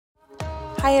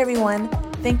Hi everyone,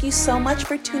 thank you so much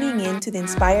for tuning in to the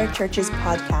Inspire Churches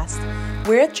podcast.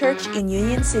 We're a church in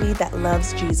Union City that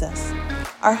loves Jesus.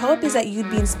 Our hope is that you'd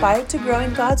be inspired to grow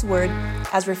in God's Word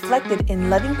as reflected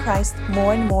in loving Christ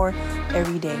more and more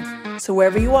every day. So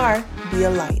wherever you are, be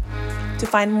a light. To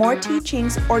find more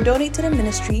teachings or donate to the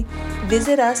ministry,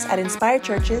 visit us at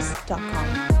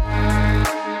inspirechurches.com.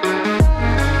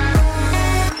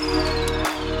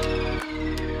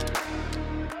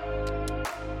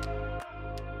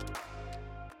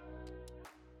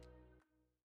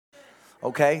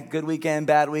 Okay, good weekend,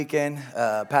 bad weekend.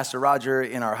 Pastor Roger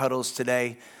in our huddles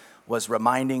today was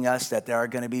reminding us that there are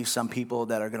going to be some people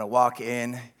that are going to walk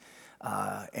in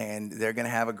and they're going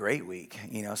to have a great week.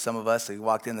 You know, some of us, we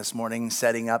walked in this morning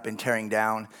setting up and tearing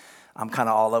down. I'm kind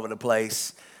of all over the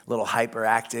place, a little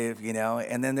hyperactive, you know.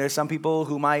 And then there's some people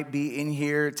who might be in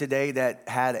here today that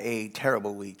had a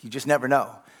terrible week. You just never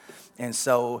know. And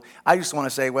so I just want to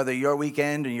say, whether your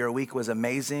weekend and your week was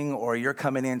amazing or you're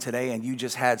coming in today and you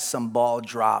just had some ball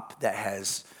drop that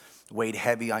has weighed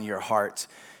heavy on your heart,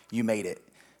 you made it.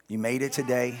 You made it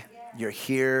today. You're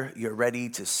here. You're ready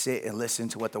to sit and listen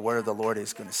to what the word of the Lord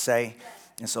is going to say.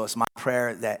 And so it's my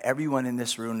prayer that everyone in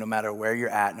this room, no matter where you're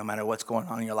at, no matter what's going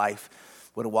on in your life,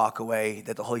 would walk away,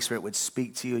 that the Holy Spirit would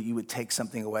speak to you. You would take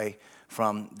something away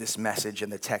from this message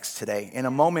and the text today. In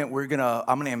a moment, I'm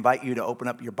going to invite you to open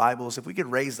up your Bibles. If we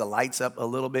could raise the lights up a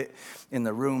little bit in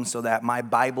the room so that my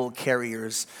Bible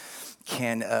carriers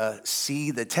can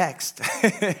see the text.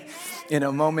 In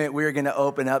a moment, we're going to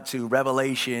open up to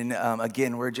Revelation.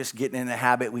 Again, we're just getting in the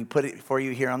habit. We put it for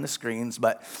you here on the screens,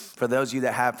 but for those of you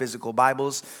that have physical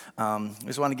Bibles, I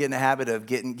just want to get in the habit of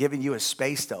giving you a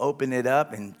space to open it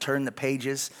up and turn the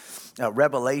pages.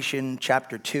 Revelation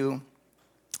chapter 2.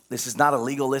 This is not a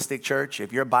legalistic church.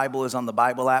 If your Bible is on the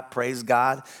Bible app, praise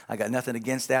God. I got nothing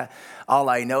against that. All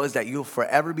I know is that you'll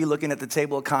forever be looking at the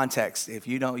table of context if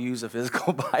you don't use a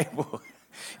physical Bible.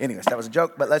 Anyways, that was a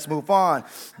joke, but let's move on.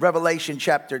 Revelation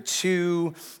chapter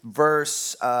 2,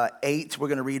 verse 8. We're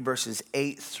going to read verses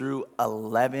 8 through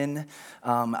 11.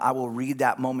 I will read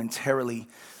that momentarily.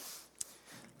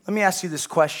 Let me ask you this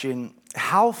question.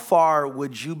 How far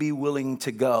would you be willing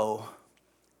to go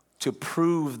to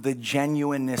prove the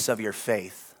genuineness of your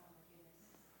faith?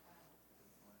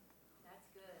 That's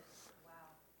good. Wow.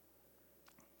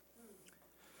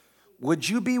 Would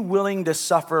you be willing to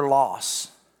suffer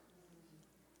loss?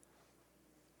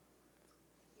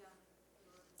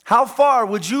 How far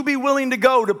would you be willing to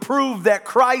go to prove that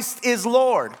Christ is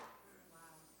Lord?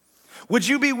 Would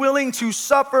you be willing to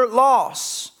suffer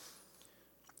loss?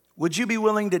 Would you be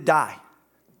willing to die?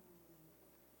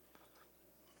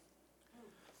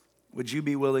 Would you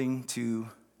be willing to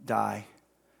die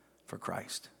for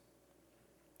Christ?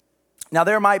 Now,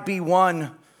 there might be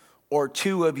one or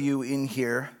two of you in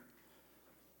here,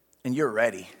 and you're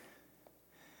ready.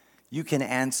 You can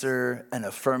answer an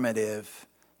affirmative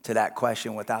to that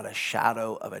question without a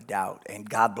shadow of a doubt, and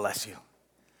God bless you.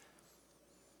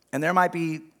 And there might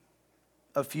be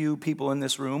a few people in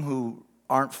this room who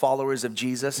aren't followers of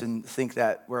Jesus and think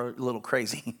that we're a little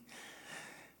crazy.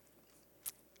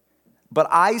 But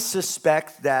I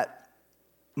suspect that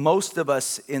most of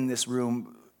us in this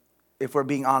room, if we're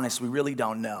being honest, we really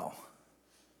don't know.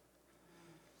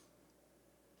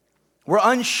 We're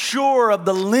unsure of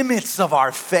the limits of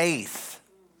our faith.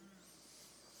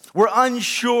 We're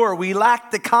unsure. We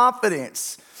lack the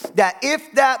confidence that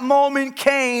if that moment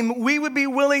came, we would be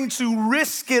willing to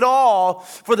risk it all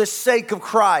for the sake of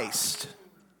Christ.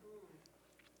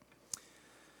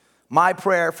 My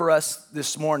prayer for us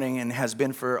this morning, and has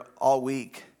been for all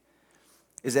week,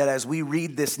 is that as we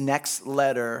read this next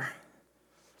letter,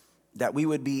 that we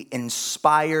would be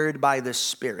inspired by the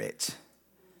Spirit.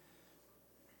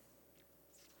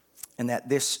 And that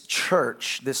this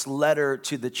church, this letter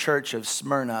to the church of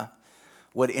Smyrna,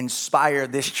 would inspire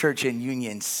this church in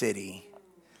Union City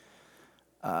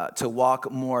to walk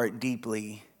more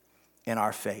deeply in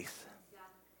our faith.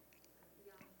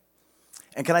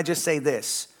 And can I just say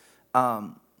this?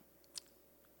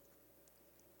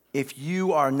 If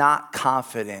you are not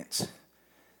confident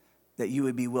that you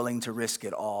would be willing to risk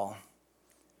it all,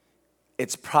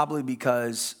 it's probably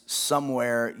because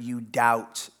somewhere you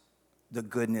doubt the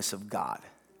goodness of God.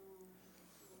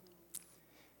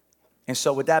 And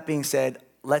so with that being said,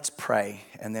 let's pray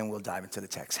and then we'll dive into the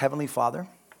text. Heavenly Father,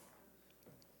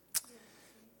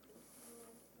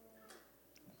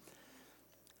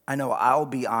 I know I'll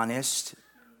be honest.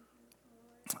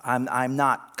 I'm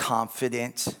not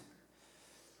confident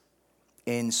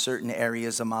in certain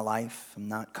areas of my life. I'm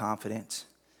not confident.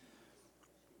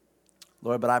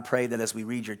 Lord, but I pray that as we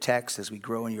read your text, as we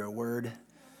grow in your word,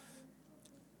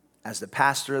 as the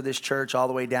pastor of this church, all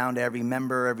the way down to every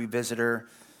member, every visitor,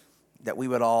 that we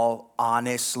would all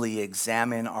honestly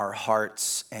examine our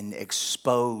hearts and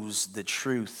expose the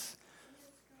truth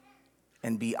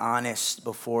and be honest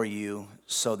before you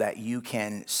so that you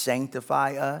can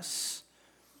sanctify us,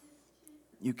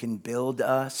 you can build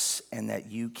us, and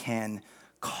that you can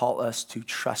call us to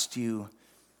trust you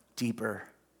deeper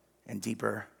and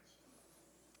deeper.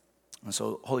 And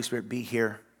so, Holy Spirit, be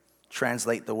here.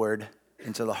 Translate the word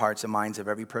into the hearts and minds of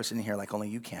every person here like only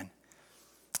you can.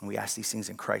 And we ask these things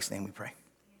in Christ's name we pray.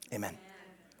 Amen.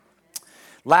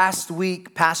 Last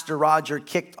week, Pastor Roger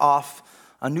kicked off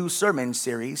a new sermon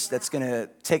series that's going to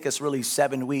take us really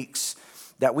 7 weeks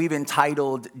that we've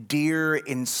entitled Dear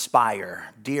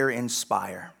Inspire. Dear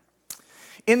Inspire.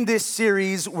 In this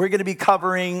series, we're going to be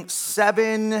covering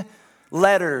 7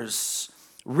 letters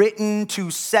written to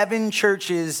 7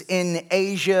 churches in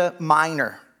Asia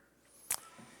Minor.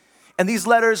 And these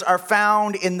letters are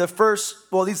found in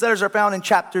these letters are found in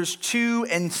chapters 2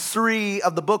 and 3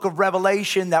 of the book of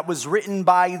Revelation that was written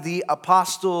by the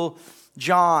Apostle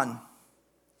John.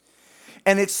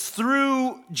 And it's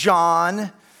through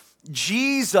John,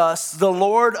 Jesus, the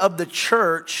Lord of the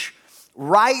church,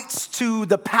 writes to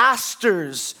the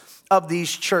pastors of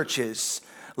these churches,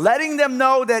 letting them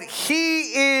know that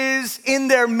he is in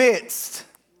their midst,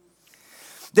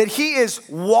 that he is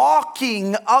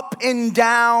walking up and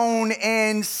down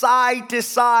and side to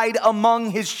side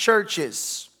among his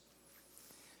churches,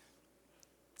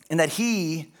 and that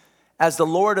he, as the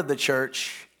Lord of the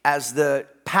church, as the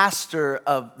pastor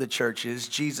of the churches,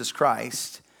 Jesus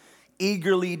Christ,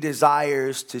 eagerly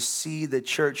desires to see the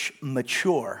church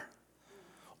mature,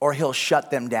 or he'll shut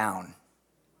them down.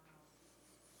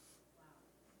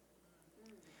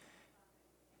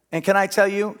 And can I tell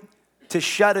you, to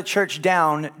shut a church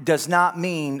down does not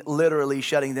mean literally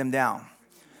shutting them down.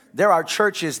 There are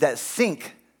churches that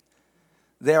think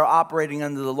they're operating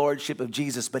under the lordship of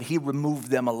Jesus, but he removed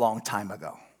them a long time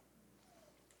ago.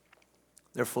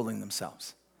 They're fooling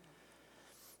themselves.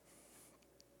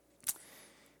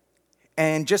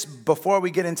 And just before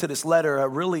we get into this letter, a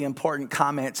really important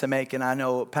comment to make, and I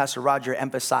know Pastor Roger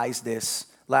emphasized this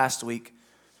last week.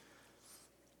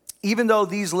 Even though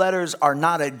these letters are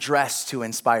not addressed to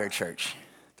Inspire Church,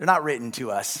 they're not written to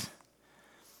us,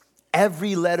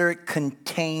 every letter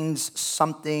contains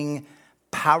something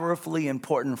powerfully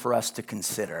important for us to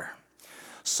consider.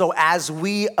 So as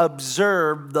we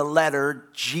observe the letter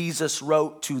Jesus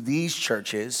wrote to these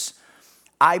churches,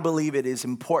 I believe it is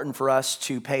important for us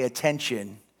to pay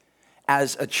attention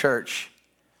as a church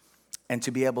and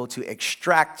to be able to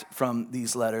extract from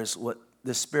these letters what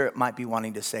the Spirit might be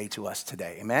wanting to say to us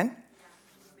today. Amen?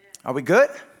 Yeah. Are we good?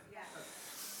 Yeah.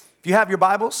 If you have your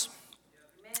Bibles,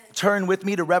 turn with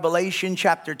me to Revelation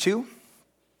chapter 2,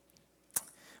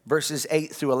 verses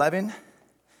 8 through 11.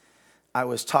 I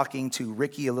was talking to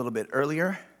Ricky a little bit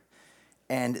earlier,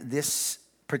 and this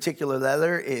particular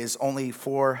letter is only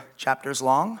 4 chapters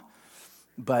long,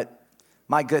 but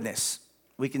my goodness,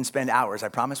 we can spend hours. I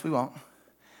promise we won't,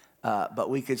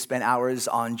 but we could spend hours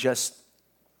on just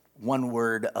one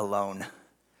word alone.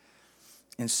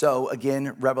 And so,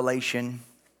 again, Revelation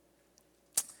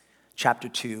chapter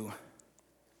 2,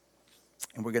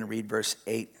 and we're going to read verse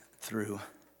 8 through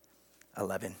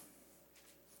 11.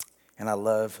 And I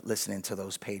love listening to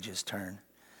those pages turn.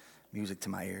 Music to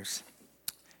my ears.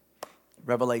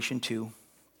 Revelation 2,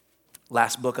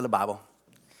 last book of the Bible,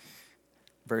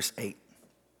 verse 8.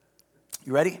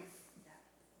 You ready?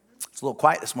 It's a little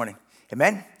quiet this morning.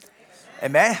 Amen?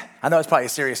 Amen? I know it's probably a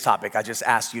serious topic. I just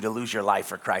asked you to lose your life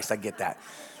for Christ. I get that.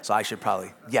 So I should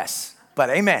probably, yes. But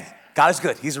amen. God is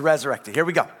good. He's resurrected. Here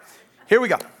we go. Here we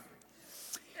go.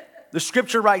 The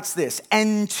scripture writes this,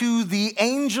 and to the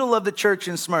angel of the church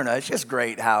in Smyrna. It's just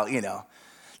great how,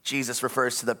 Jesus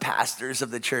refers to the pastors of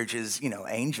the church as,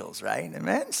 angels, right?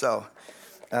 Amen? So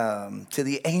to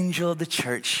the angel of the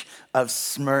church of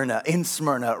Smyrna, in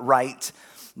Smyrna, write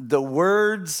the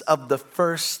words of the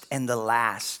first and the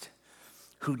last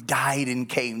who died and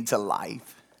came to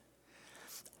life.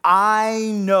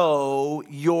 I know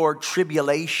your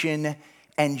tribulation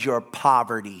and your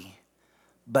poverty,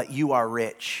 but you are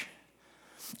rich.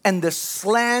 And the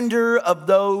slander of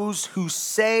those who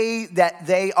say that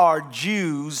they are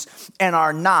Jews and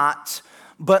are not,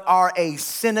 but are a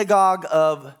synagogue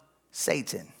of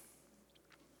Satan.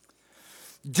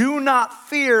 Do not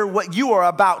fear what you are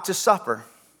about to suffer.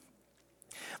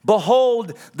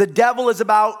 Behold, the devil is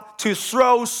about to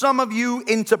throw some of you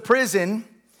into prison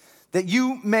that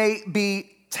you may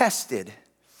be tested.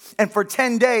 And for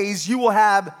 10 days you will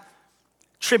have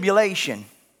tribulation.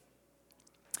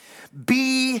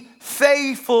 Be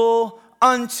faithful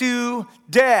unto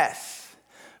death.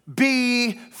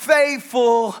 Be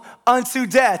faithful unto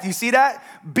death. You see that?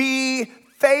 Be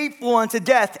faithful unto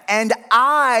death, and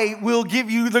I will give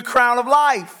you the crown of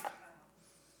life.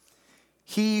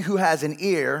 He who has an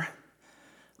ear,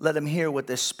 let him hear what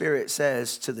the Spirit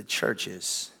says to the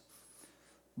churches.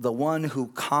 The one who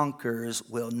conquers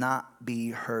will not be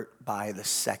hurt by the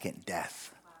second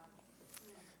death.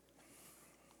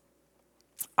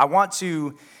 I want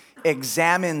to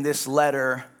examine this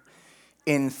letter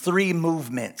in 3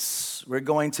 movements. We're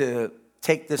going to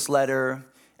take this letter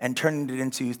and turn it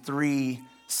into 3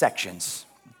 sections.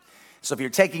 So if you're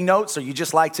taking notes or you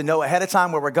just like to know ahead of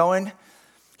time where we're going,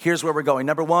 here's where we're going.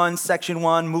 Number 1, section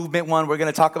 1, movement 1, we're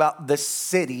going to talk about the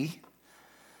city.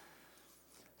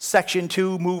 Section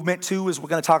 2, movement 2, is we're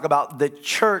going to talk about the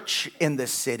church in the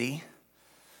city.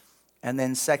 And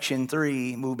then section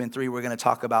 3, movement 3, we're going to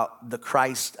talk about the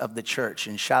Christ of the church.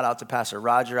 And shout out to Pastor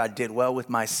Roger. I did well with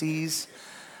my C's.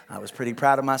 I was pretty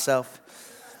proud of myself.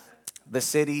 The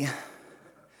city,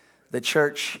 the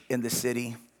church in the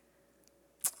city,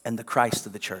 and the Christ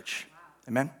of the church.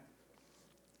 Amen?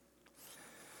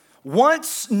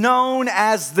 Once known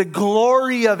as the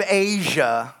glory of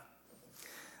Asia,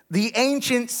 the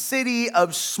ancient city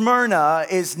of Smyrna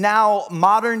is now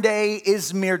modern-day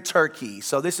Izmir, Turkey.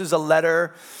 So this is a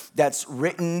letter that's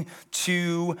written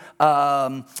to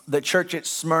the church at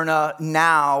Smyrna.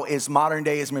 Now is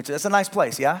modern-day Izmir, Turkey. That's a nice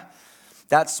place, yeah?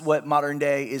 That's what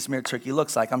modern-day Izmir, Turkey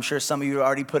looks like. I'm sure some of you are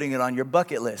already putting it on your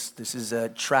bucket list. This is a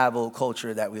travel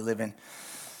culture that we live in.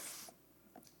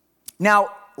 Now,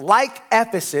 like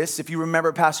Ephesus, if you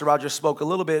remember, Pastor Roger spoke a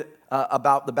little bit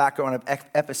about the background of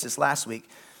Ephesus last week.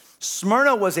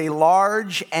 Smyrna was a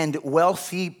large and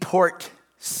wealthy port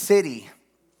city.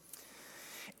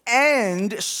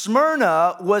 And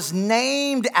Smyrna was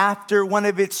named after one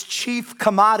of its chief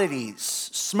commodities.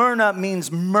 Smyrna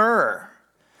means myrrh.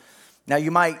 Now you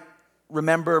might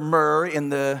remember myrrh in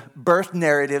the birth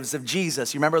narratives of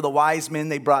Jesus. You remember the wise men,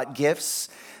 they brought gifts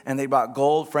and they brought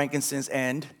gold, frankincense,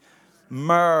 and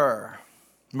myrrh.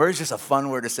 Myrrh is just a fun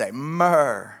word to say,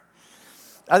 myrrh.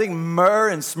 I think myrrh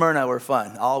and Smyrna were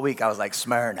fun. All week I was like,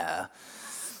 Smyrna.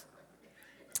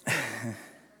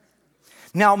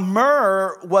 Now,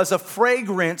 myrrh was a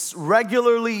fragrance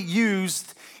regularly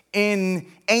used in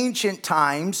ancient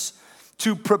times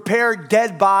to prepare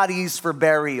dead bodies for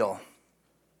burial.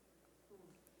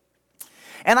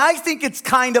 And I think it's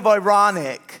kind of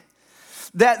ironic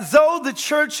that though the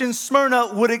church in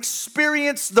Smyrna would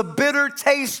experience the bitter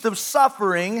taste of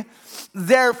suffering,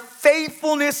 their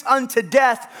faithfulness unto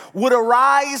death would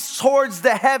arise towards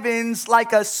the heavens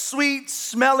like a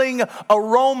sweet-smelling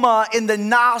aroma in the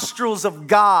nostrils of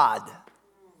God.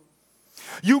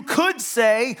 You could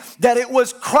say that it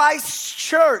was Christ's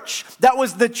church that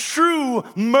was the true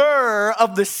myrrh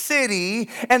of the city,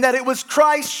 and that it was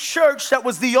Christ's church that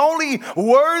was the only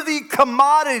worthy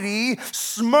commodity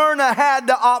Smyrna had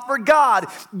to offer God.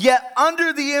 Yet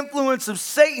under the influence of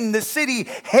Satan, the city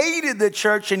hated the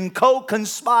church and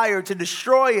co-conspired to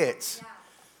destroy it.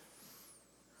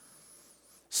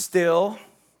 Still,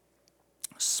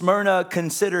 Smyrna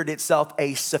considered itself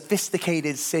a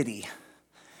sophisticated city,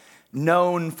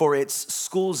 known for its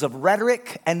schools of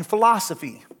rhetoric and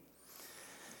philosophy.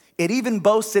 It even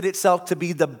boasted itself to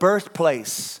be the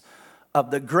birthplace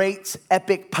of the great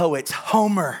epic poet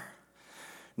Homer,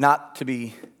 not to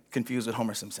be confused with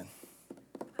Homer Simpson.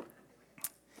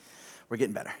 We're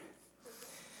getting better.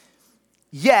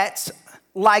 Yet,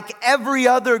 like every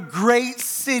other great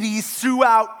city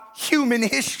throughout human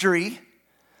history,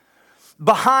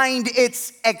 behind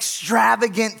its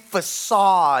extravagant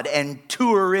facade and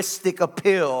touristic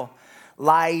appeal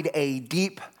lied a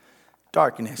deep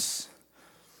darkness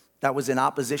that was in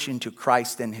opposition to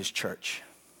Christ and his church.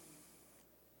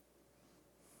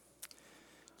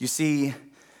 You see,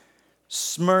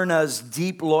 Smyrna's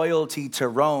deep loyalty to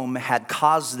Rome had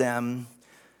caused them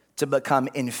to become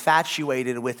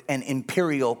infatuated with an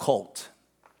imperial cult.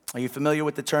 Are you familiar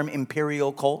with the term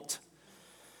imperial cult?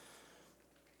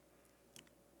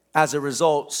 As a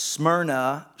result,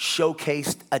 Smyrna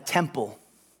showcased a temple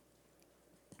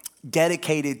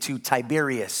dedicated to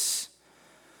Tiberius,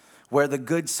 where the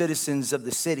good citizens of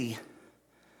the city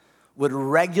would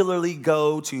regularly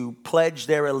go to pledge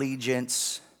their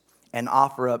allegiance and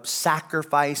offer up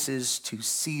sacrifices to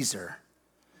Caesar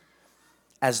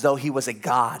as though he was a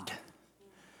god.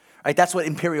 Right? That's what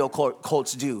imperial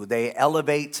cults do. They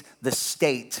elevate the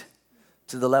state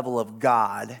to the level of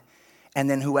God. And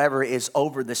then whoever is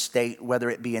over the state, whether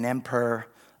it be an emperor,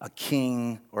 a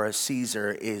king, or a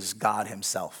Caesar, is God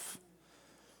himself.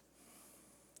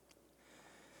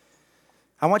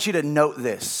 I want you to note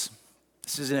this.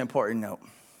 This is an important note.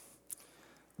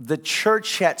 The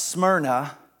church at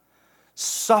Smyrna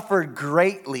suffered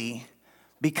greatly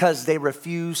because they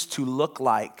refused to look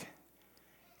like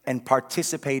and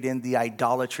participate in the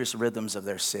idolatrous rhythms of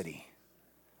their city.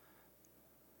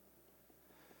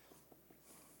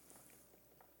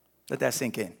 Let that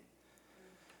sink in.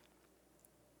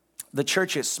 The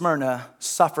church at Smyrna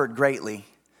suffered greatly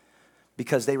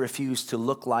because they refused to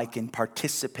look like and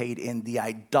participate in the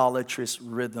idolatrous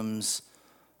rhythms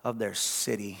of their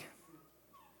city.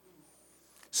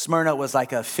 Smyrna was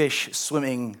like a fish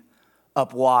swimming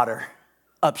up water,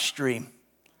 upstream.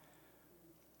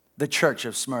 The church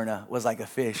of Smyrna was like a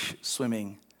fish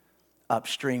swimming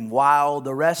upstream, while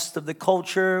the rest of the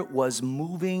culture was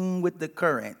moving with the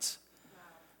current.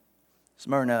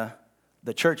 Smyrna,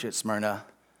 the church at Smyrna,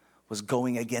 was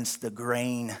going against the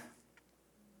grain.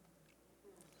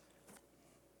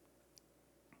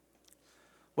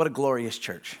 What a glorious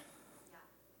church.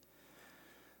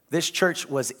 This church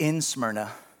was in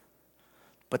Smyrna,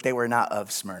 but they were not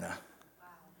of Smyrna.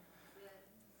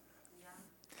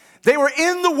 They were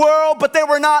in the world, but they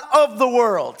were not of the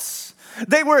world.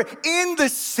 They were in the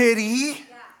city.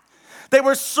 They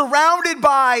were surrounded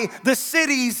by the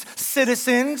city's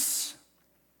citizens,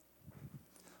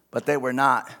 but they were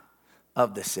not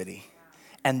of the city.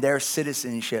 And their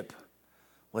citizenship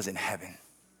was in heaven.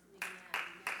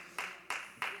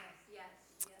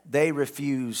 They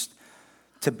refused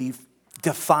to be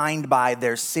defined by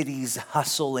their city's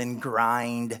hustle and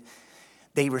grind.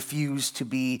 They refused to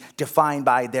be defined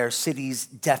by their city's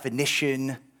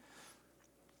definition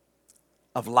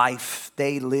of life.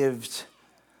 They lived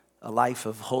a life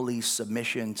of holy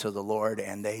submission to the Lord,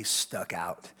 and they stuck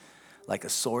out like a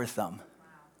sore thumb.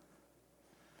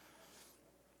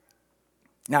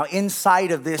 Now,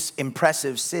 inside of this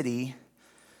impressive city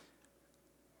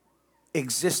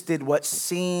existed what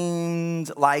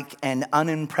seemed like an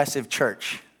unimpressive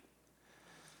church,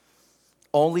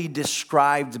 only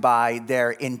described by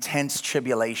their intense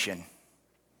tribulation.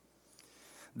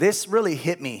 This really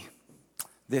hit me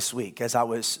this week as I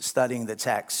was studying the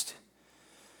text.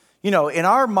 You know, in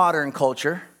our modern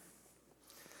culture,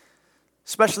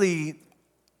 especially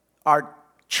our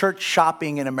church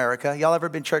shopping in America, y'all ever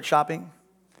been church shopping?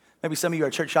 Maybe some of you are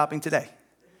church shopping today.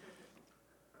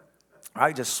 All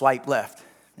right, just swipe left.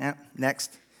 Yeah,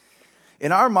 next.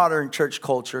 In our modern church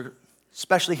culture,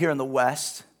 especially here in the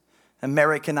West,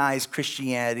 Americanized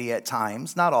Christianity at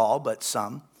times, not all, but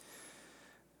some,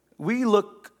 we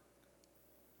look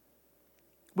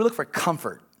for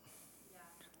comfort,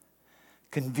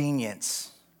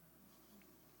 convenience,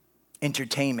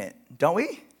 entertainment, don't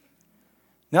we?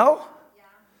 No?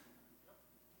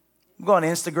 We go on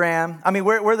Instagram. I mean,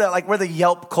 we're the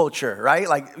Yelp culture, right?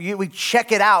 Like we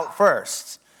check it out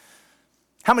first.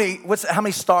 How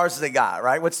many stars do they got,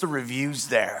 right? What's the reviews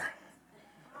there?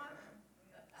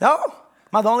 No? Am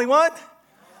I the only one?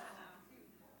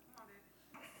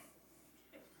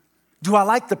 Do I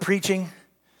like the preaching?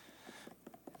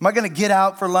 Am I going to get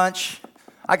out for lunch?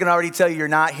 I can already tell you're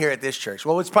not here at this church.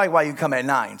 Well, it's probably why you come at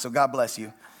 9, so God bless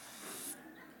you.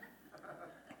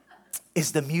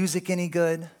 Is the music any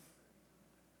good?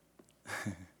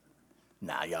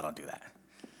 Nah, y'all don't do that.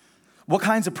 What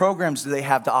kinds of programs do they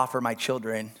have to offer my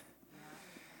children?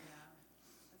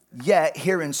 Yet,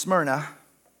 here in Smyrna,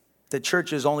 the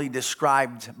church is only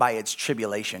described by its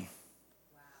tribulation.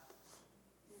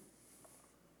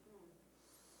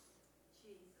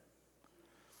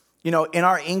 You know, in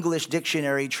our English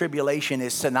dictionary, tribulation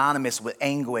is synonymous with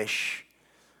anguish,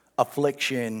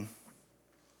 affliction,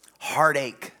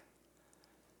 heartache,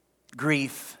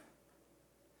 grief.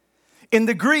 In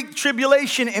the Greek,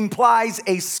 tribulation implies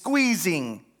a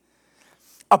squeezing,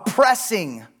 a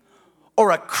pressing,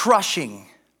 or a crushing.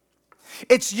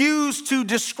 It's used to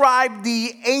describe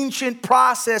the ancient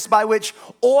process by which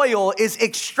oil is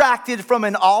extracted from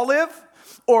an olive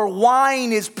or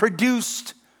wine is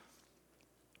produced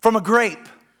from a grape.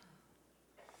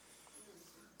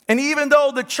 And even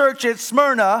though the church at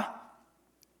Smyrna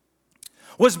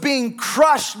was being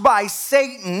crushed by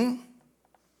Satan,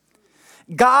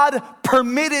 God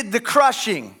permitted the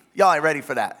crushing. Y'all ain't ready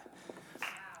for that.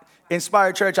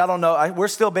 Inspired Church, I don't know. We're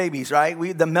still babies,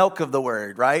 right? The milk of the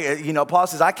word, right? You know, Paul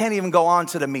says, I can't even go on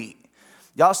to the meat.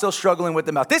 Y'all still struggling with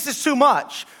the milk. This is too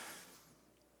much.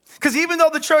 Because even though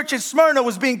the church at Smyrna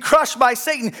was being crushed by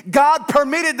Satan, God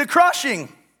permitted the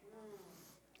crushing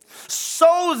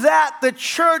so that the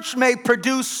church may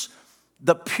produce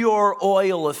the pure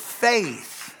oil of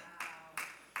faith.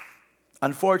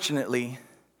 Unfortunately,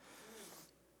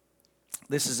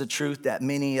 this is a truth that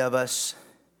many of us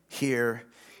here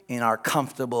in our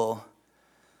comfortable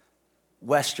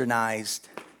westernized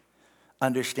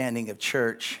understanding of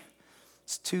church,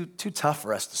 it's too tough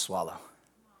for us to swallow.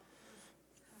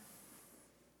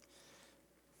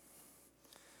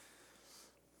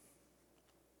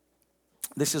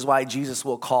 This is why Jesus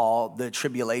will call the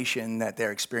tribulation that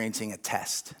they're experiencing a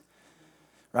test,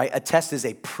 right? A test is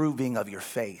a proving of your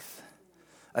faith.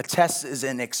 A test is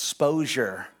an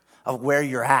exposure of where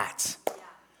you're at.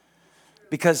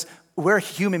 Because we're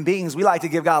human beings, we like to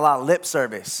give God a lot of lip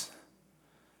service.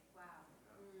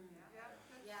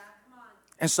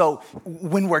 And so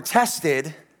when we're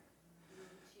tested,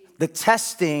 the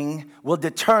testing will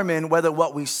determine whether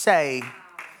what we say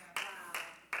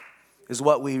is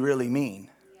what we really mean.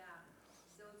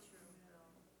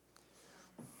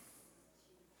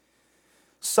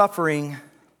 Suffering,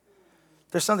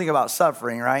 there's something about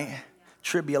suffering, right?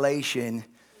 Tribulation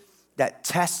that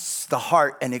tests the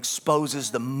heart and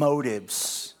exposes the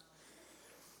motives.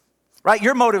 Right?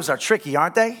 Your motives are tricky,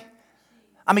 aren't they?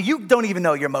 I mean, you don't even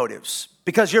know your motives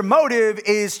because your motive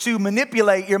is to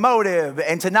manipulate your motive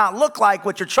and to not look like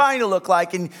what you're trying to look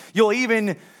like, and you'll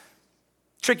even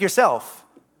trick yourself.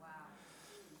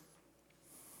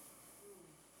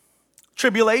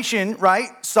 Tribulation, right?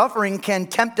 Suffering can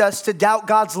tempt us to doubt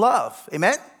God's love.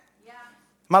 Amen? Yeah.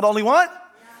 Am I the only one?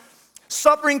 Yeah.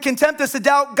 Suffering can tempt us to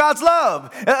doubt God's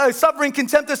love. Suffering can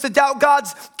tempt us to doubt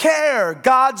God's care,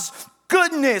 God's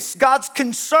goodness, God's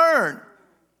concern.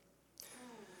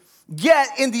 Yet,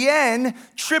 in the end,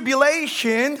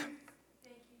 tribulation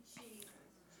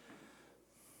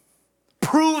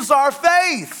proves our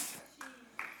faith.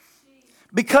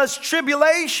 Because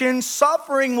tribulation,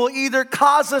 suffering will either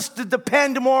cause us to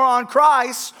depend more on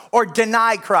Christ or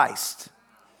deny Christ.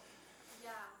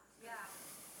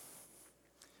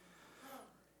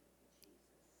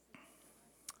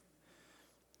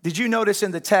 Did you notice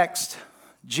in the text,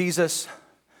 Jesus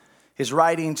is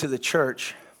writing to the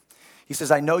church. He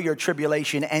says, I know your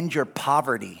tribulation and your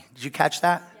poverty. Did you catch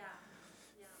that?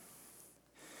 Yeah.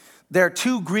 There are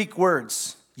two Greek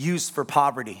words used for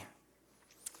poverty.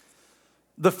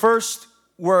 The first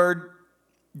word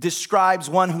describes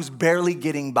one who's barely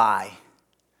getting by,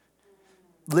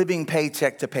 living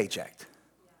paycheck to paycheck,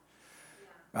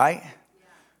 right?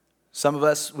 Some of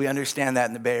us, we understand that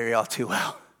in the Bay Area all too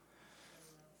well.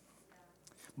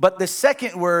 But the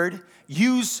second word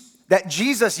that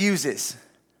Jesus uses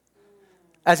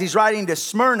as he's writing to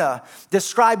Smyrna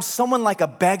describes someone like a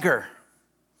beggar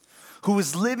who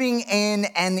is living in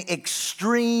an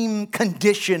extreme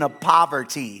condition of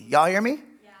poverty. Y'all hear me?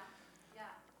 Yeah.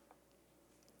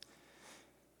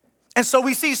 And so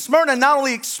we see Smyrna not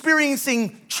only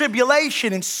experiencing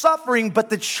tribulation and suffering, but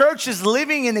the church is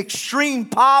living in extreme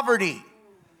poverty.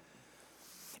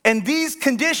 And these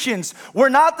conditions were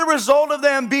not the result of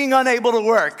them being unable to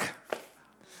work.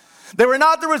 They were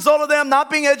not the result of them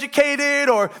not being educated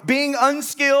or being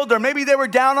unskilled, or maybe they were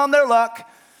down on their luck.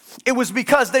 It was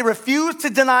because they refused to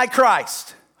deny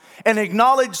Christ and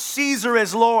acknowledge Caesar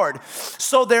as Lord.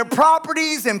 So their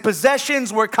properties and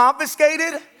possessions were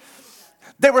confiscated.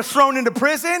 They were thrown into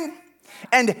prison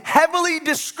and heavily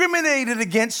discriminated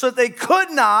against so that they could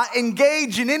not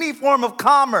engage in any form of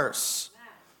commerce.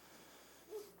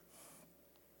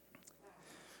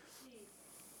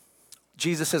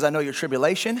 Jesus says, I know your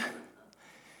tribulation.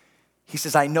 He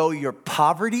says, I know your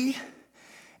poverty.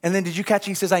 And then did you catch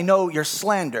it? He says, I know your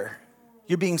slander.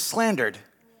 You're being slandered.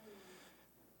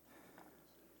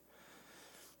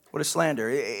 What is slander?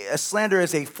 A slander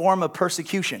is a form of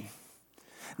persecution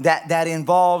that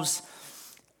involves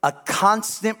a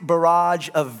constant barrage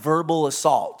of verbal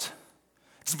assault.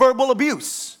 It's verbal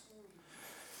abuse.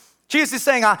 Jesus is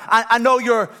saying, I know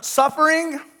you're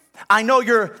suffering. I know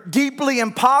you're deeply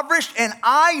impoverished. And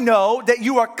I know that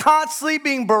you are constantly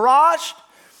being barraged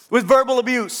with verbal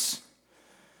abuse.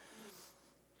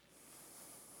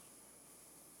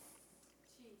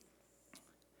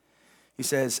 He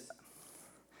says,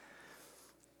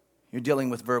 you're dealing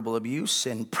with verbal abuse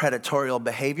and predatory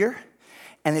behavior,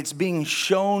 and it's being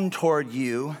shown toward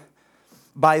you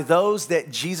by those that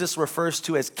Jesus refers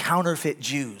to as counterfeit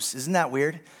Jews. Isn't that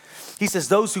weird? He says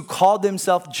those who call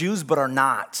themselves Jews but are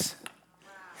not.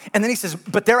 And then he says,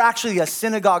 but they're actually a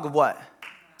synagogue of what?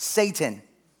 Satan.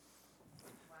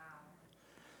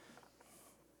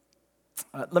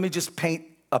 Let me just paint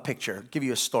a picture, give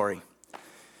you a story.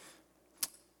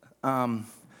 Not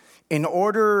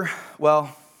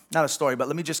a story, but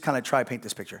let me just kind of try to paint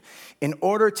this picture. In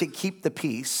order to keep the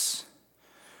peace,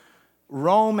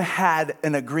 Rome had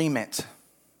an agreement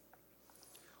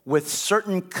with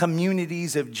certain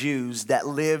communities of Jews that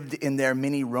lived in their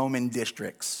mini Roman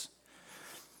districts.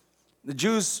 The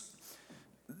Jews,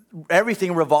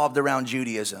 everything revolved around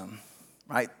Judaism.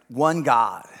 right? One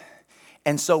God.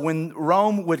 And so when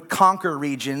Rome would conquer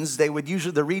regions,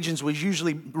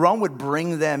 Rome would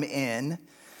bring them in.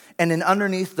 And then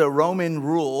underneath the Roman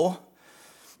rule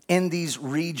in these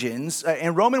regions,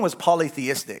 and Roman was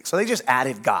polytheistic, so they just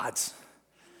added gods.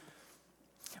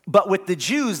 But with the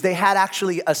Jews, they had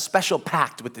actually a special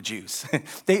pact with the Jews.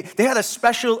 They had a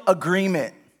special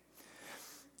agreement.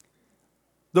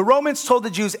 The Romans told the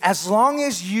Jews, as long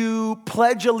as you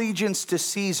pledge allegiance to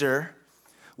Caesar,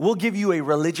 we'll give you a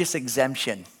religious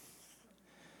exemption.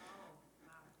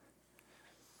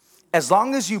 As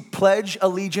long as you pledge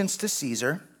allegiance to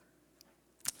Caesar,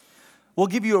 we'll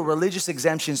give you a religious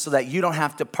exemption so that you don't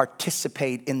have to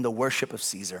participate in the worship of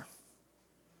Caesar.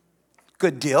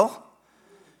 Good deal.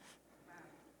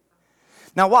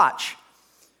 Now watch.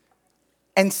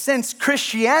 And since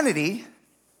Christianity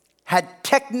had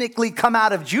technically come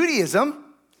out of Judaism,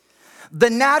 the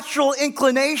natural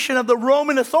inclination of the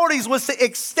Roman authorities was to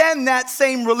extend that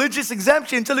same religious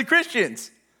exemption to the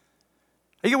Christians.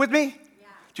 Are you with me? Yeah.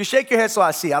 Just shake your head so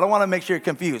I see. I don't want to make sure you're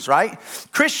confused, right?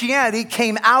 Christianity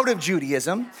came out of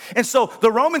Judaism, and so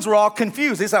the Romans were all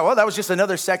confused. They said, well, that was just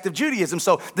another sect of Judaism,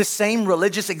 so the same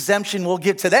religious exemption we'll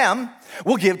give to them,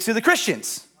 we'll give to the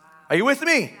Christians. Are you with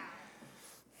me?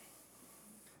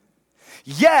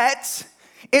 Yet,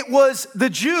 it was the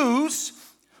Jews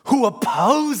who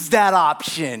opposed that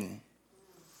option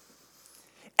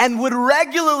and would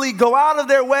regularly go out of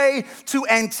their way to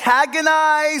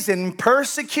antagonize and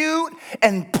persecute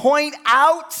and point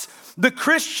out the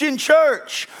Christian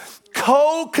church,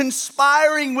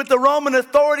 co-conspiring with the Roman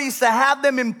authorities to have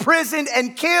them imprisoned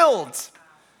and killed.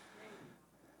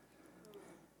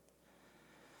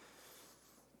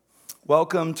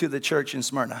 Welcome to the church in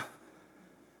Smyrna.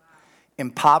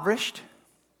 Impoverished,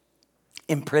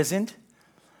 imprisoned,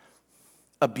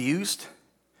 abused,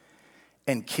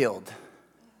 and killed.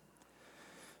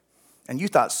 And you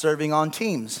thought serving on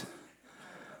teams.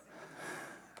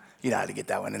 You know how to get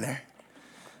that one in there.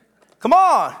 Come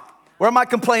on, where are my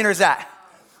complainers at?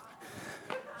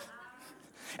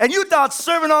 And you thought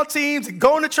serving on teams and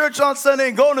going to church on Sunday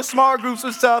and going to small groups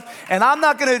and stuff, and I'm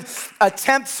not going to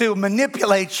attempt to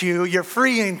manipulate you. You're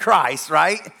free in Christ,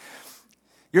 right?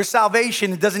 Your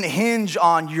salvation doesn't hinge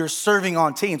on your serving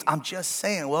on teams. I'm just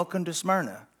saying, welcome to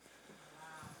Smyrna.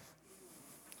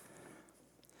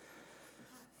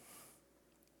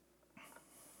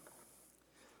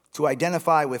 To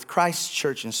identify with Christ's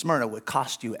church in Smyrna would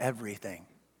cost you everything.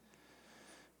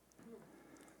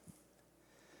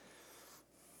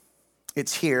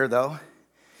 It's here, though,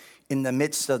 in the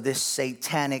midst of this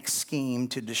satanic scheme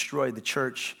to destroy the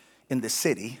church in the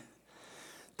city,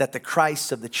 that the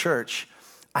Christ of the church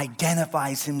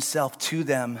identifies himself to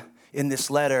them in this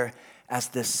letter as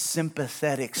the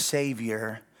sympathetic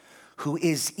Savior who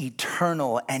is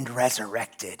eternal and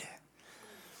resurrected.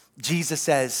 Jesus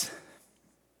says,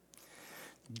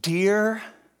 "Dear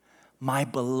my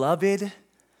beloved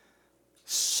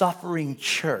suffering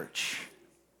church,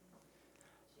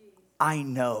 I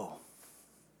know."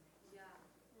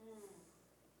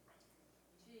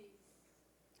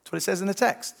 That's what it says in the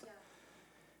text.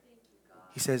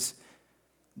 He says,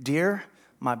 "Dear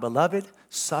my beloved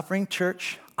suffering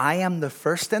church, I am the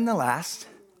first and the last.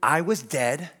 I was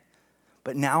dead,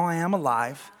 but now I am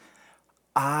alive.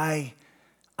 I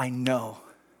know.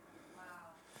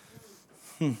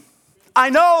 I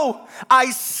know.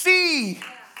 I see.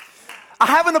 I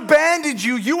haven't abandoned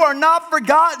you. You are not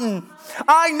forgotten.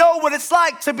 I know what it's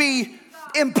like to be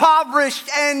impoverished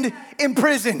and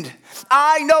imprisoned.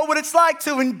 I know what it's like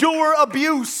to endure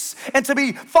abuse and to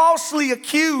be falsely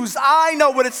accused. I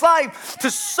know what it's like to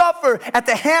suffer at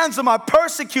the hands of my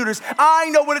persecutors. I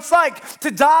know what it's like to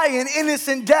die an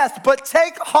innocent death. But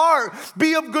take heart,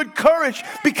 be of good courage,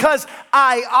 because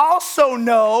I also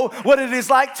know what it is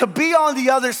like to be on the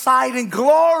other side in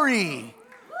glory."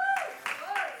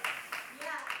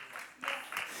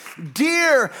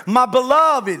 Dear my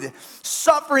beloved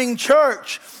suffering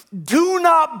church, do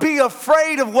not be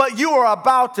afraid of what you are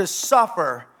about to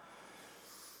suffer,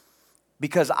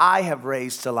 because I have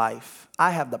raised to life.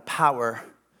 I have the power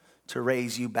to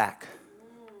raise you back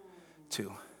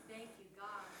too. Thank you, God.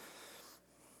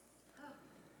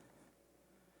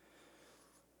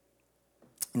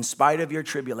 In spite of your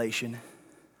tribulation,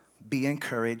 be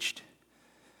encouraged.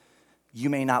 You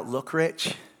may not look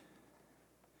rich.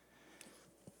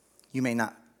 You may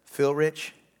not feel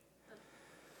rich,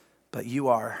 but you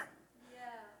are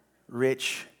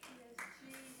rich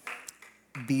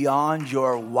beyond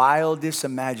your wildest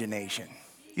imagination.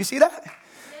 You see that?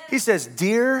 He says,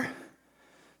 "Dear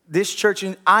this church,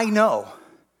 and I know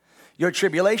your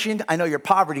tribulation, I know your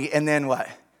poverty," and then what?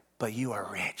 "But you are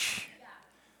rich."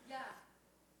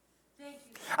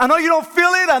 I know you don't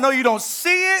feel it. I know you don't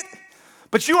see it.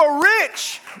 But you are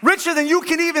rich, richer than you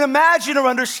can even imagine or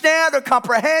understand or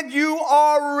comprehend. You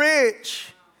are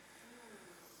rich.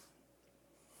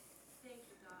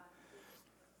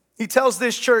 He tells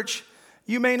this church,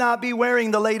 you may not be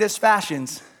wearing the latest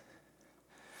fashions.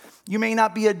 You may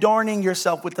not be adorning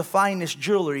yourself with the finest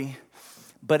jewelry.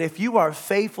 But if you are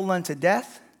faithful unto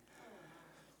death,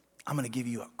 I'm going to give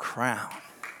you a crown.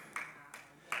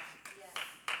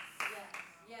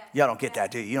 Y'all don't get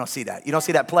that, do you? You don't see that. You don't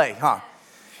see that play, huh?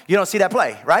 You don't see that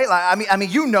play, right? Like, I mean,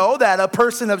 you know that a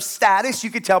person of status, you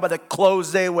can tell by the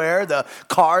clothes they wear, the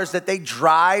cars that they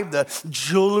drive, the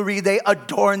jewelry they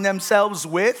adorn themselves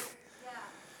with. Yeah.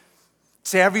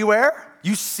 It's everywhere.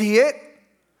 You see it,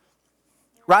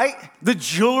 right? The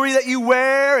jewelry that you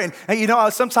wear. And you know,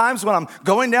 sometimes when I'm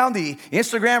going down the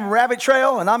Instagram rabbit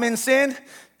trail and I'm in sin,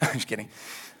 I'm just kidding.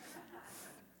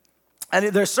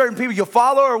 And there's certain people you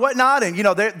follow or whatnot, and you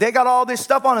know, they got all this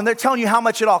stuff on, and they're telling you how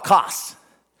much it all costs.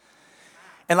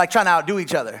 And like trying to outdo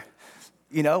each other.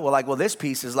 You know, well, this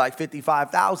piece is like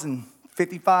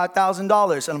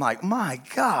 $55,000. And I'm like, my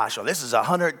gosh, well, this is a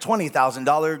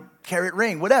 $120,000 carat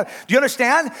ring, whatever. Do you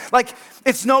understand? Like,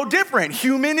 it's no different.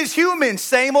 Human is human,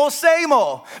 same old, same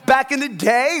old. Back in the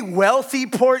day, wealthy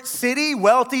Port City,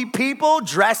 wealthy people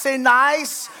dressing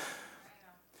nice,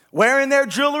 wearing their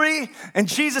jewelry. And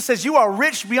Jesus says, you are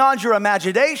rich beyond your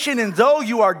imagination. And though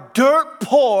you are dirt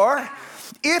poor,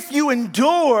 if you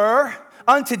endure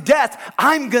unto death,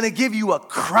 I'm going to give you a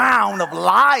crown of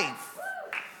life.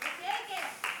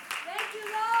 Thank you,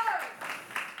 Lord.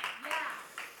 Yeah.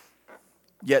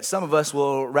 Yet some of us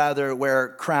will rather wear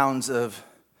crowns of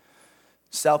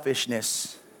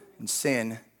selfishness and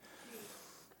sin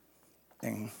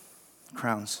than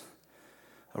crowns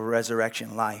of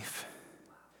resurrection life.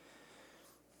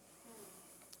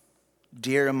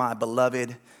 Dear my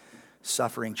beloved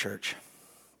suffering church,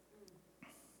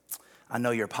 I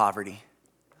know your poverty,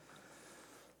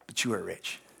 but you are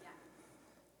rich.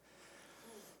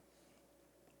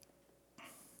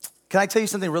 Can I tell you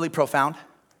something really profound?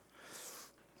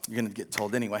 You're going to get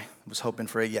told anyway. I was hoping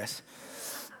for a yes.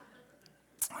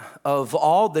 Of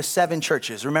all the 7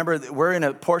 churches, remember, we're in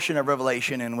a portion of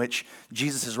Revelation in which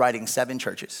Jesus is writing 7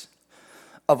 churches.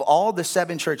 Of all the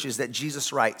 7 churches that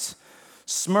Jesus writes,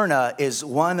 Smyrna is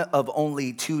one of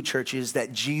only 2 churches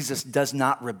that Jesus does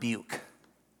not rebuke.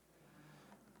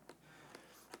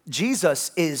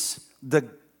 Jesus is the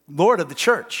Lord of the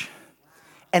church.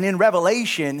 And in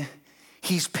Revelation,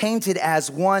 he's painted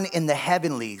as one in the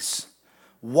heavenlies,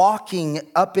 walking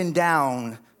up and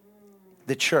down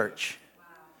the church.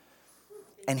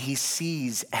 And he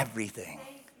sees everything.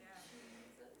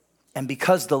 And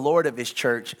because the Lord of his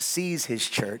church sees his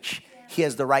church, he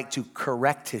has the right to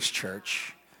correct his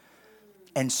church.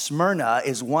 And Smyrna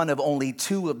is one of only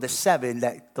 2 of the 7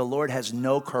 that the Lord has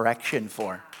no correction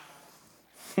for.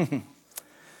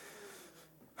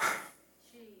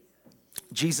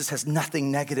 Jesus has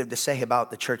nothing negative to say about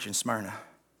the church in Smyrna.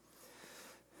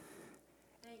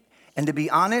 And to be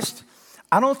honest,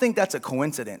 I don't think that's a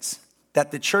coincidence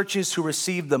that the churches who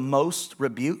received the most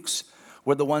rebukes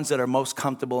were the ones that are most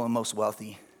comfortable and most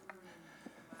wealthy.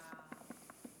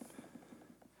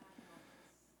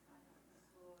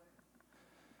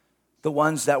 The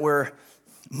ones that were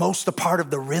most a part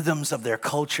of the rhythms of their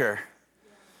culture.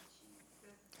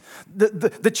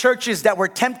 The churches that were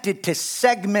tempted to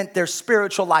segment their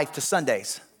spiritual life to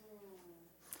Sundays.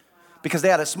 Because they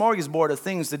had a smorgasbord of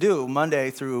things to do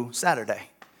Monday through Saturday.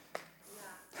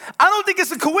 I don't think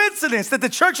it's a coincidence that the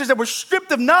churches that were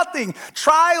stripped of nothing,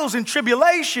 trials and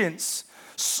tribulations,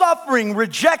 suffering,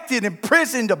 rejected,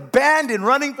 imprisoned, abandoned,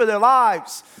 running for their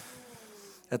lives,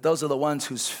 that those are the ones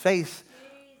whose faith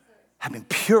have been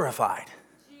purified.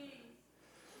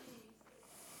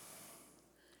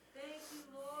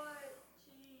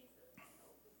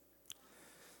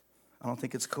 I don't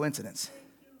think it's a coincidence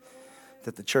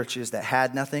that the churches that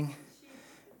had nothing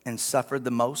and suffered the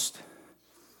most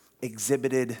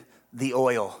exhibited the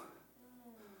oil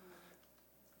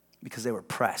because they were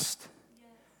pressed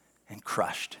and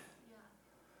crushed.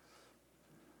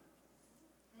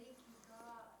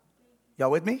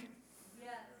 Y'all with me?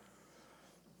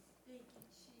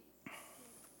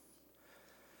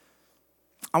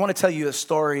 I want to tell you a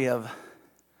story of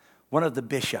one of the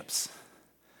bishops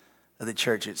of the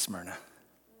church at Smyrna.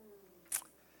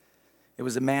 It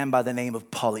was a man by the name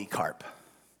of Polycarp.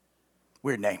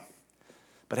 Weird name.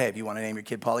 But hey, if you want to name your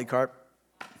kid Polycarp,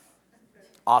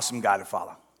 awesome guy to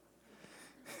follow.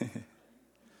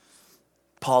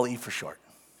 Polly for short.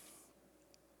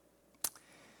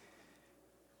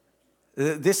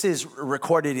 This is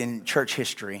recorded in church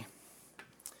history.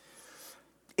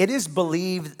 It is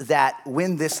believed that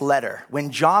when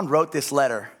John wrote this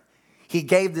letter, he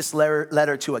gave this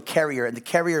letter to a carrier, and the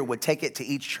carrier would take it to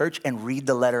each church and read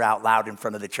the letter out loud in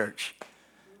front of the church.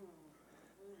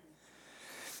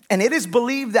 And it is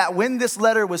believed that when this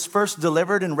letter was first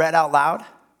delivered and read out loud,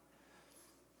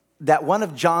 that one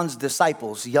of John's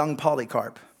disciples, young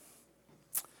Polycarp,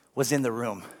 was in the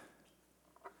room.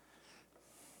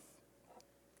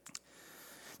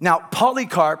 Now,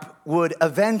 Polycarp would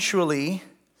eventually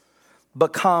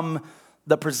become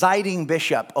the presiding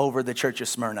bishop over the church of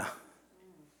Smyrna.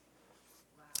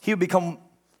 He would become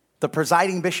the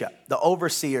presiding bishop, the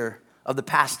overseer of the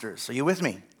pastors. Are you with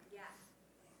me? Yeah.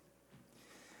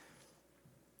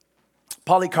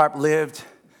 Polycarp lived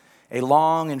a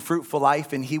long and fruitful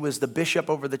life, and he was the bishop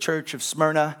over the church of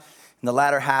Smyrna in the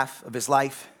latter half of his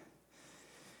life.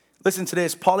 Listen to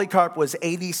this. Polycarp was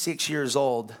 86 years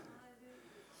old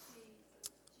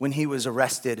when he was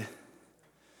arrested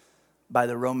by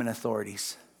the Roman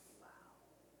authorities.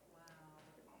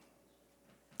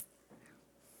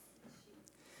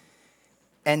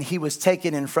 And he was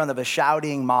taken in front of a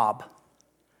shouting mob.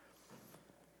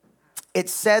 It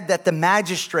said that the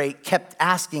magistrate kept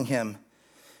asking him,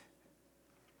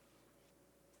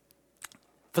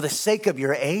 for the sake of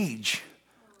your age,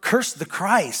 curse the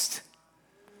Christ.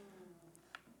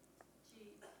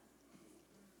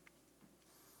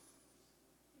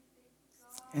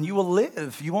 And you will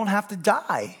live. You won't have to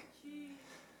die.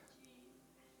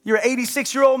 You're an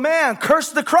 86-year-old man.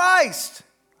 Curse the Christ,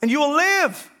 and you will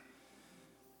live.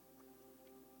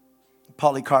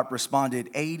 Polycarp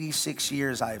responded, 86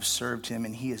 years I have served him,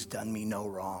 and he has done me no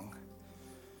wrong.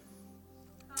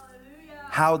 Hallelujah.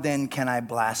 How then can I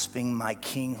blaspheme my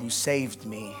king who saved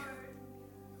me?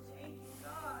 Thank you,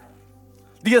 God.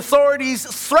 The authorities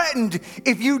threatened,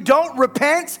 if you don't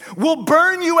repent, we'll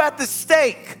burn you at the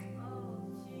stake.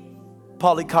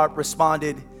 Polycarp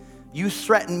responded, you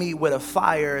threaten me with a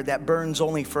fire that burns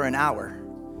only for an hour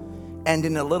and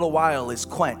in a little while is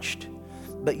quenched.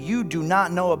 But you do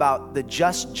not know about the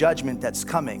just judgment that's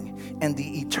coming and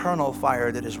the eternal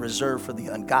fire that is reserved for the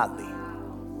ungodly.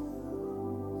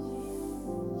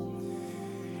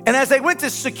 And as they went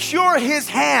to secure his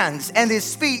hands and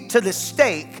his feet to the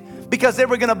stake, because they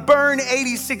were going to burn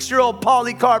 86-year-old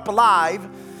Polycarp alive,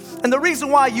 and the reason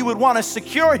why you would want to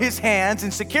secure his hands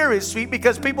and secure his feet,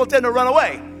 because people tend to run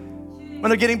away when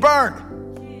they're getting burned.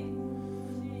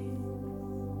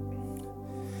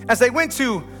 As they went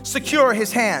to secure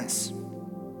his hands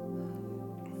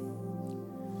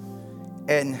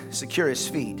and secure his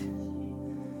feet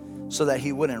so that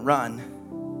he wouldn't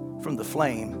run from the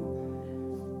flame,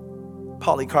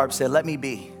 Polycarp said, let me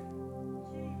be.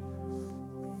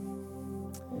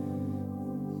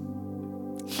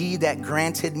 He that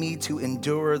granted me to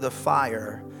endure the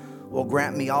fire will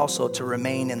grant me also to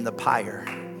remain in the pyre.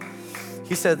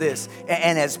 He said this,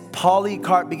 and as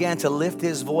Polycarp began to lift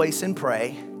his voice and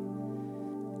pray,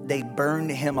 they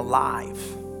burned him alive.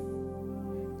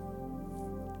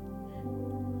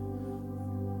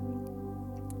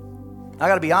 I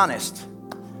gotta be honest.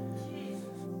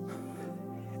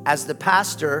 As the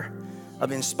pastor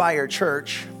of Inspire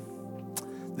Church,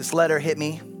 this letter hit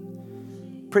me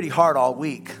pretty hard all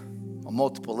week on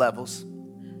multiple levels.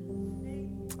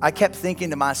 I kept thinking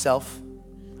to myself,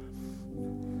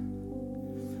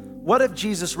 what if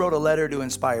Jesus wrote a letter to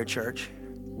Inspire Church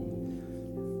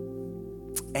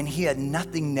and he had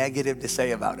nothing negative to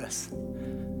say about us?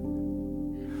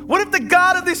 What if the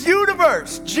God of this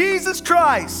universe, Jesus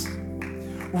Christ,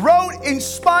 wrote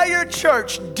Inspire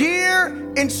Church,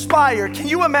 Dear Inspire? Can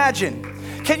you imagine?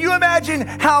 Can you imagine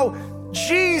how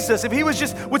Jesus, if he was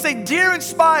just, would say, Dear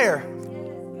Inspire,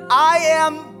 I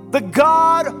am the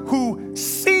God who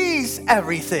sees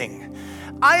everything.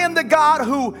 I am the God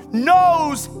who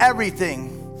knows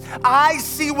everything. I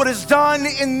see what is done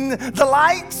in the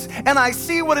light, and I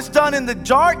see what is done in the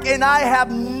dark, and I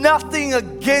have nothing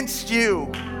against you.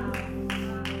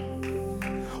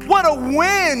 What a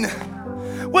win.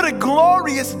 What a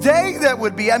glorious day that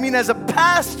would be. I mean, as a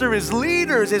pastor, as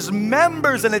leaders, as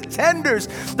members and attenders,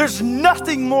 there's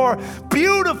nothing more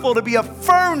beautiful to be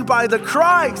affirmed by the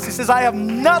Christ. He says, I have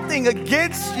nothing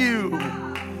against you.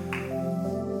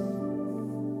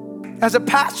 As a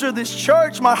pastor of this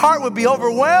church, my heart would be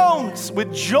overwhelmed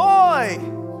with joy.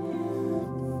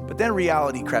 But then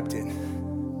reality crept in.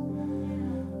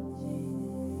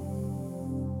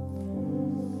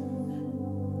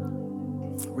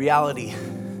 Reality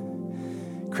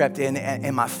crept in,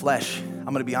 and my flesh, I'm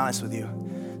going to be honest with you,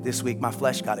 this week my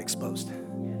flesh got exposed.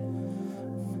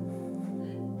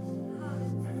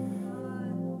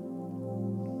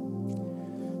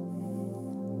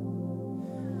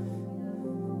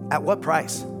 At what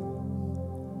price?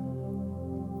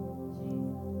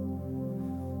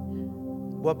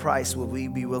 What price will we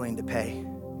be willing to pay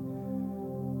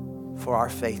for our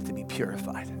faith to be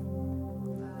purified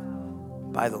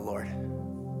by the Lord?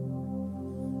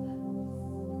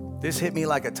 This hit me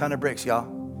like a ton of bricks,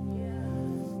 y'all.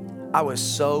 I was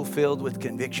so filled with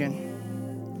conviction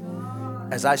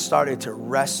as I started to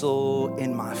wrestle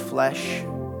in my flesh.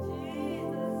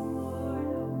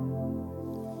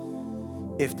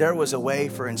 If there was a way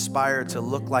for Inspire to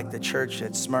look like the church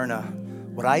at Smyrna,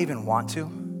 would I even want to?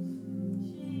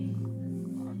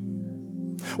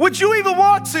 Would you even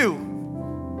want to?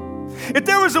 If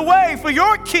there was a way for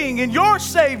your King and your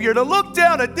Savior to look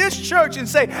down at this church and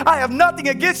say, I have nothing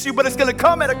against you, but it's going to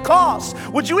come at a cost,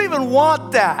 would you even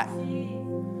want that?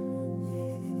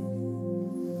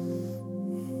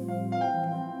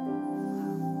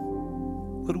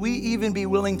 Would we even be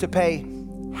willing to pay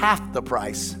half the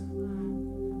price?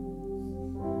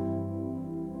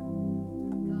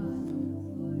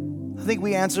 I think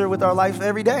we answer with our life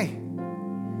every day.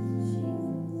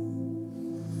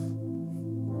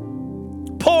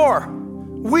 Poor,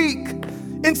 weak,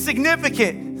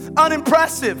 insignificant,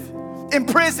 unimpressive,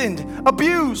 imprisoned,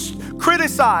 abused,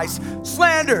 criticized,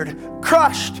 slandered,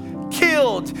 crushed,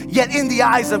 killed, yet in the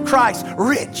eyes of Christ,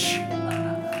 rich.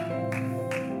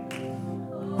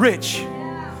 Rich.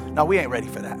 Now, we ain't ready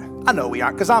for that. I know we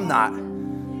aren't, because I'm not.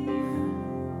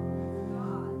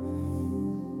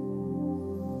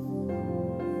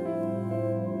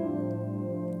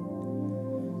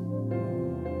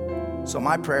 So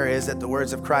my prayer is that the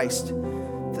words of Christ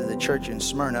to the church in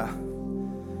Smyrna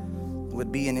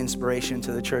would be an inspiration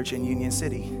to the church in Union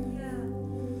City.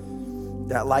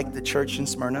 That like the church in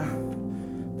Smyrna,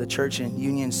 the church in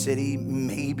Union City,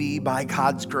 maybe by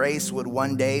God's grace, would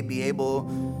one day be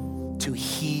able to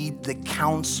heed the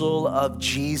counsel of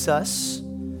Jesus,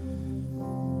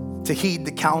 to heed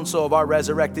the counsel of our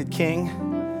resurrected King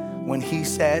when he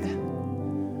said,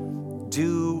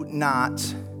 do not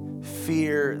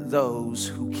fear those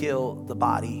who kill the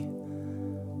body,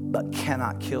 but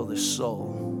cannot kill the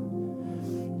soul.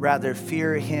 Rather,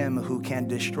 fear him who can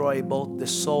destroy both the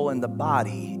soul and the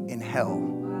body in hell.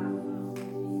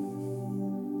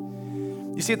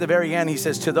 You see, at the very end, he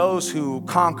says, to those who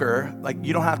conquer, like,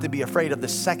 you don't have to be afraid of the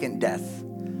second death. I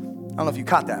don't know if you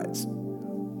caught that.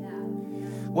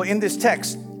 Well, in this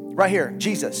text, right here,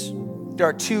 Jesus, there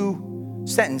are two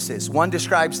sentences. One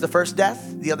describes the first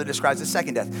death, the other describes the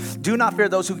second death. Do not fear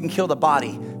those who can kill the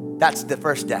body. That's the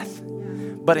first death.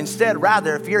 But instead,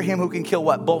 rather, fear him who can kill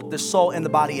what? Both the soul and the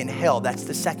body in hell. That's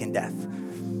the second death.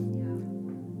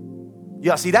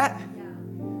 Y'all see that?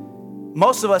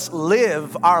 Most of us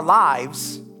live our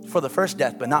lives for the first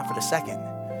death, but not for the second.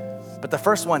 But the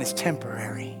first one is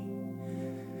temporary.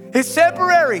 It's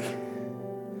temporary.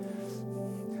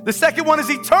 The second one is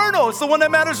eternal. It's the one that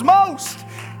matters most.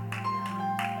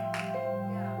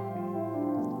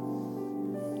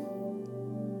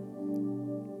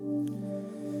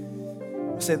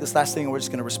 Say this last thing and we're just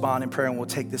going to respond in prayer and we'll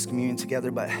take this communion together.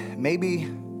 But maybe,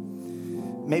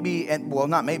 and well,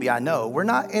 not maybe, I know, we're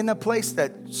not in a place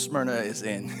that Smyrna is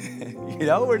in. You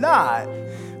know, we're not.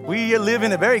 We live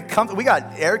in a very comfortable, we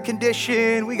got air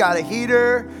conditioning, we got a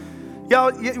heater,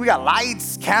 y'all, we got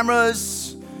lights,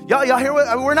 cameras. Y'all hear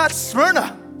what, we're not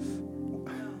Smyrna.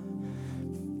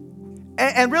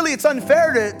 And really, it's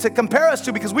unfair to compare us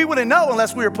to, because we wouldn't know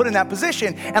unless we were put in that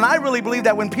position. And I really believe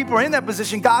that when people are in that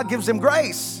position, God gives them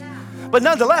grace. But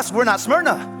nonetheless, we're not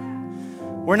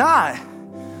Smyrna. We're not.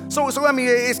 So I mean,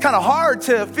 it's kind of hard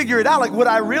to figure it out. Like, would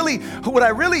I really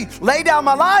lay down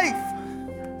my life?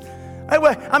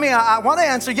 I mean, I want to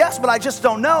answer yes, but I just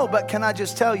don't know. But can I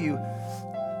just tell you,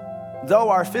 though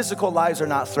our physical lives are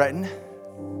not threatened,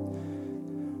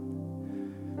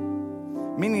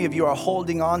 many of you are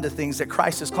holding on to things that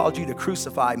Christ has called you to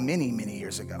crucify many, many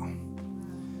years ago.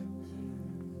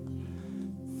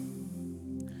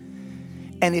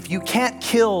 And if you can't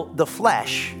kill the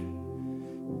flesh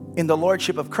in the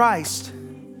lordship of Christ,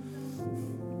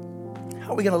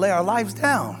 how are we going to lay our lives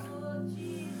down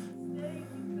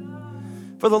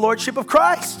for the lordship of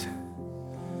Christ?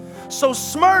 So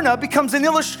Smyrna becomes an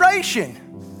illustration.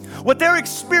 What they're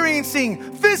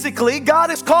experiencing physically, God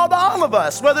has called all of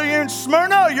us, whether you're in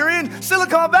Smyrna or you're in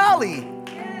Silicon Valley,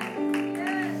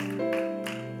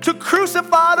 to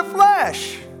crucify the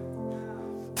flesh,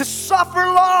 to suffer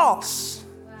loss,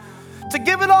 to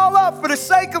give it all up for the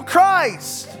sake of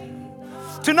Christ,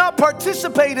 to not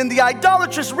participate in the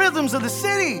idolatrous rhythms of the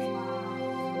city.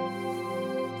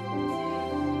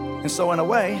 And so in a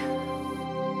way,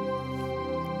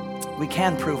 we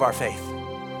can prove our faith.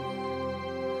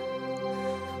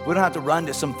 We don't have to run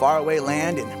to some faraway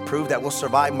land and prove that we'll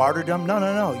survive martyrdom. No,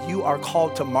 no, no. You are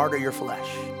called to martyr your flesh.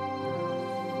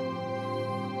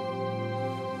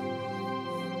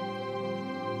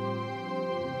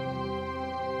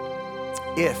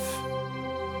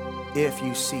 If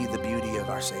you see the beauty of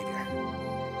our Savior,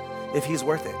 if he's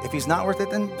worth it. If he's not worth it,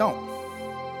 then don't.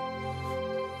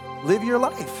 Live your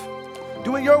life.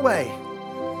 Do it your way.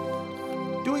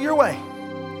 Do it your way.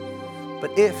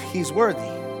 But if he's worthy,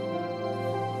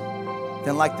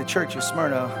 then like the church of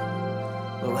Smyrna,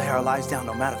 we'll lay our lives down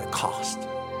no matter the cost.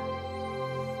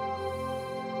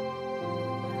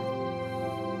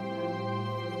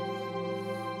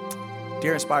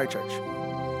 Dear Inspire Church,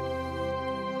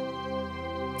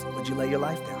 would you lay your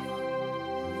life down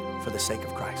for the sake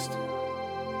of Christ?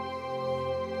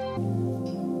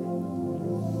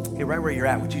 Hey, right where you're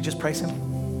at, would you just praise him?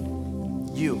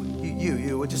 You.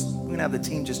 We're going to have the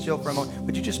team just chill for a moment.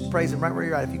 Would you just praise him right where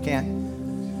you're at if you can?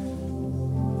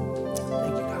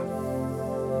 Thank you, God.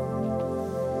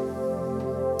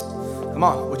 Come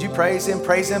on, would you praise him?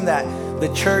 Praise him that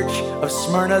the church of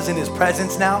Smyrna's in his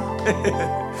presence now.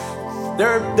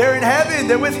 They're in heaven.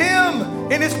 They're with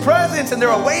him in his presence, and they're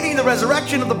awaiting the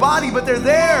resurrection of the body, but they're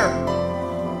there.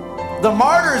 The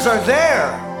martyrs are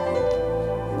there,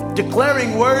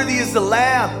 declaring worthy is the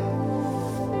Lamb.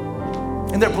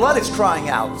 And their blood is crying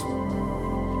out.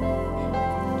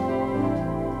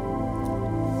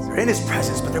 They're in his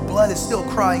presence, but their blood is still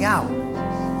crying out.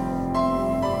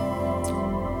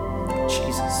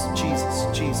 Jesus, Jesus,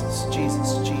 Jesus,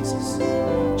 Jesus, Jesus,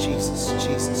 Jesus,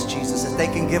 Jesus, Jesus. If they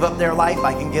can give up their life,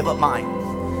 I can give up mine.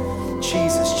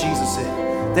 Jesus, Jesus.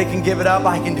 If they can give it up,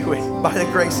 I can do it by the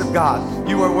grace of God.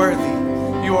 You are worthy.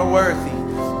 You are worthy.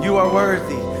 You are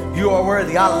worthy. You are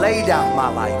worthy. I lay down my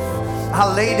life.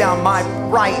 I lay down my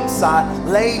rights. I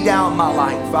lay down my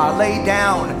life. I lay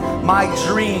down my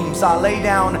dreams. I lay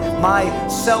down my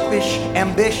selfish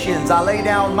ambitions. I lay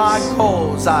down my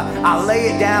goals. I lay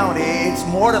it down. It's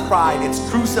mortified. It's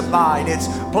crucified. It's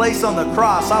placed on the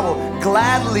cross. I will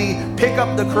gladly pick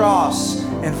up the cross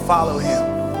and follow him.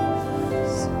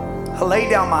 I lay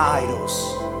down my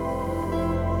idols.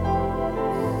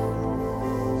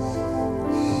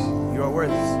 You are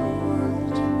worthy.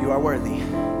 You are worthy.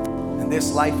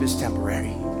 This life is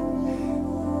temporary.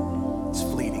 It's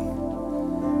fleeting.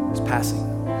 It's passing.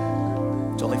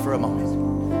 It's only for a moment.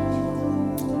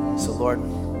 So Lord,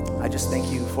 I just thank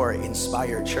you for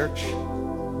Inspire Church.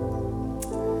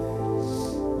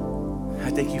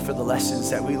 I thank you for the lessons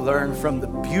that we learned from the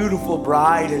beautiful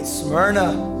bride at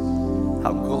Smyrna.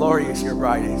 How glorious your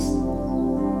bride is.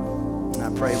 And I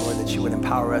pray, Lord, that you would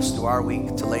empower us through our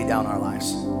week to lay down our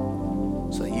lives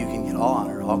so that you can get all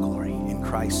honor, all glory in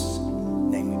Christ's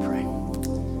name we pray.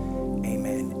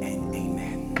 Amen and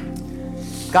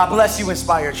amen. God bless you,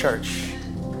 Inspire Church.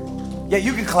 Yeah,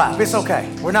 you can clap. It's okay.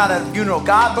 We're not at a funeral.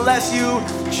 God bless you.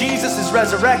 Jesus is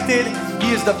resurrected.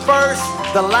 He is the first,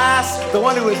 the last, the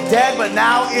one who is dead but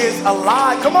now is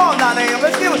alive. Come on now, Nahum.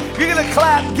 Let's give it. You're going to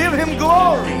clap. Give him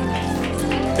glory.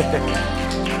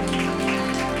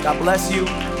 God bless you.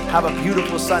 Have a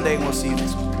beautiful Sunday, and we'll see you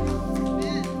next week.